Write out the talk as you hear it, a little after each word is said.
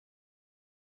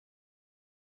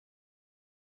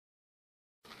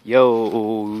Yo,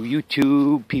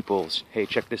 YouTube peoples. Hey,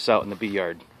 check this out in the bee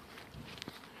yard.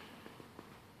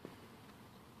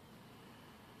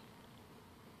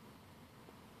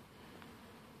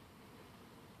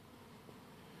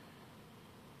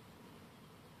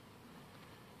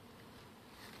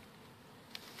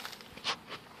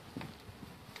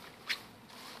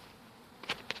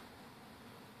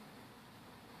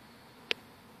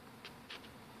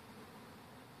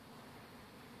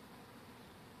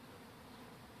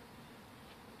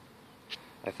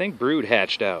 I think brood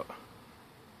hatched out.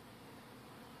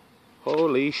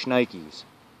 Holy shnikes.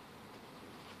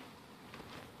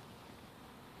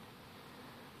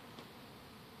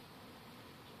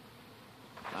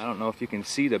 I don't know if you can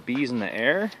see the bees in the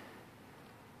air.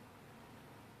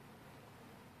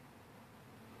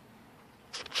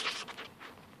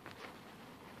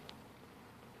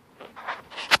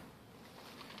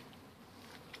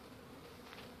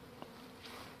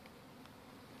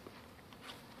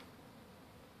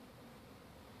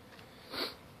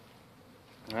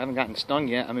 I haven't gotten stung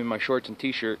yet. I'm in my shorts and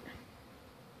t-shirt.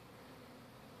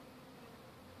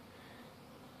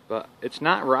 But it's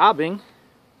not robbing.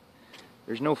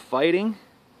 There's no fighting.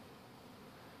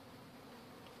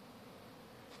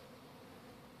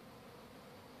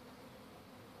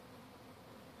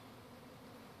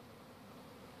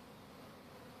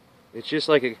 It's just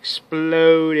like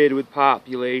exploded with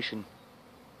population.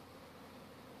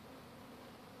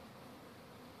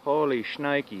 Holy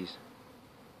shnikes.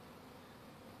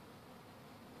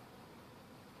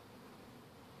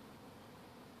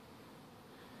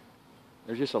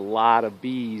 There's just a lot of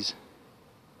bees.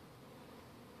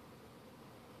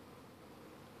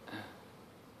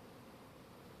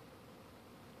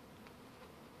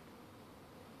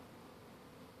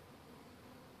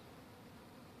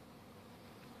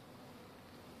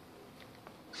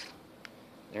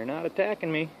 They're not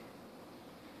attacking me.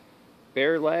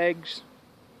 Bare legs.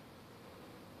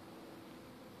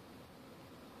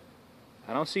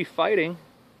 I don't see fighting.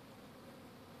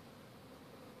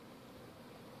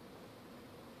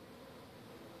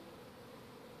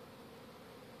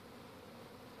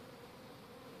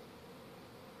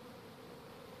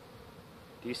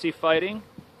 Do you see fighting?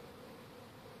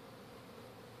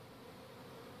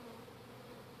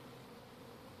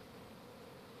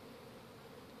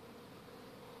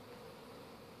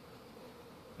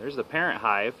 There's the parent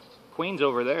hive. Queen's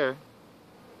over there.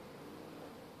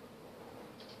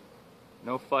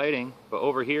 No fighting. But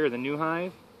over here, the new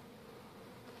hive.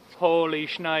 Holy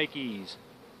shnikes.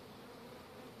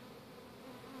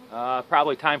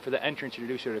 Probably time for the entrance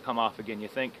reducer to come off again, you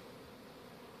think?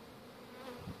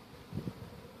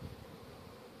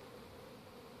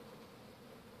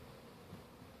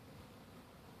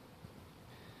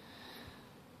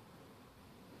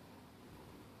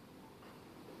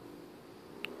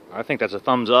 I think that's a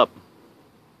thumbs up.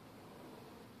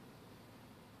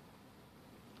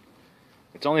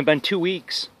 It's only been 2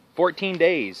 weeks, 14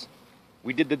 days.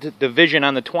 We did the division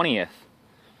on the 20th.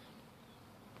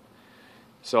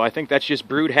 So I think that's just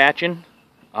brood hatching.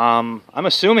 I'm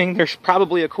assuming there's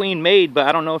probably a queen made, but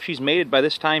I don't know if she's mated by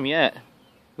this time yet.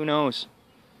 Who knows?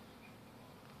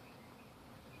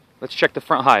 Let's check the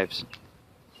front hives.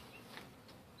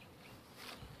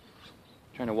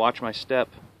 Trying to watch my step.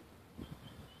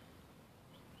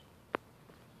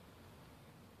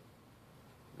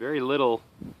 Very little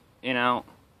in out,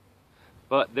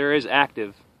 but there is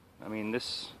active. I mean,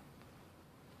 this,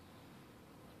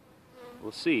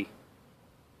 we'll see.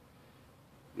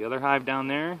 The other hive down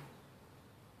there,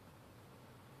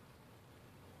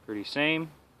 pretty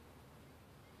same.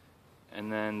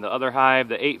 And then the other hive,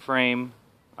 the 8 frame,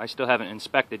 I still haven't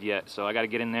inspected yet, so I got to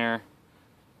get in there.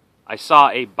 I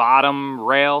saw a bottom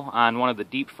rail on one of the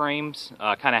deep frames,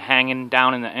 kind of hanging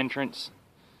down in the entrance.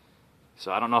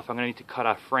 So I don't know if I'm going to need to cut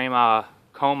a frame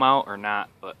comb out or not,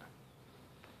 but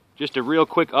just a real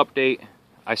quick update.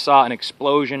 I saw an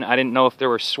explosion. I didn't know if they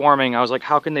were swarming. I was like,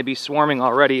 how can they be swarming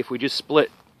already if we just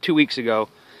split 2 weeks ago?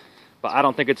 But I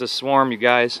don't think it's a swarm, you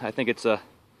guys. I think it's a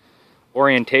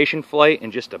orientation flight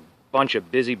and just a bunch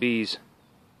of busy bees.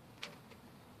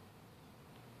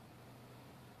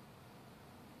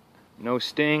 No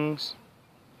stings,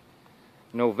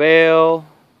 no veil,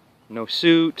 no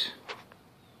suit.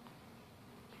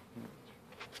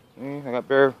 I got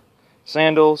bare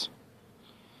sandals.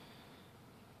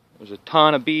 There's a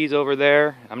ton of bees over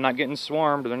there. I'm not getting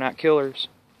swarmed. They're not killers.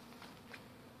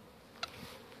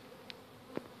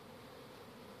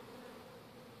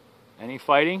 Any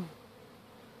fighting?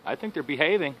 I think they're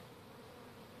behaving.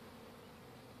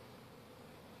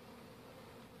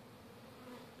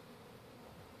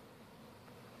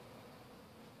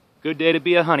 Good day to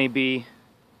be a honeybee.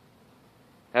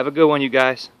 Have a good one, you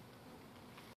guys.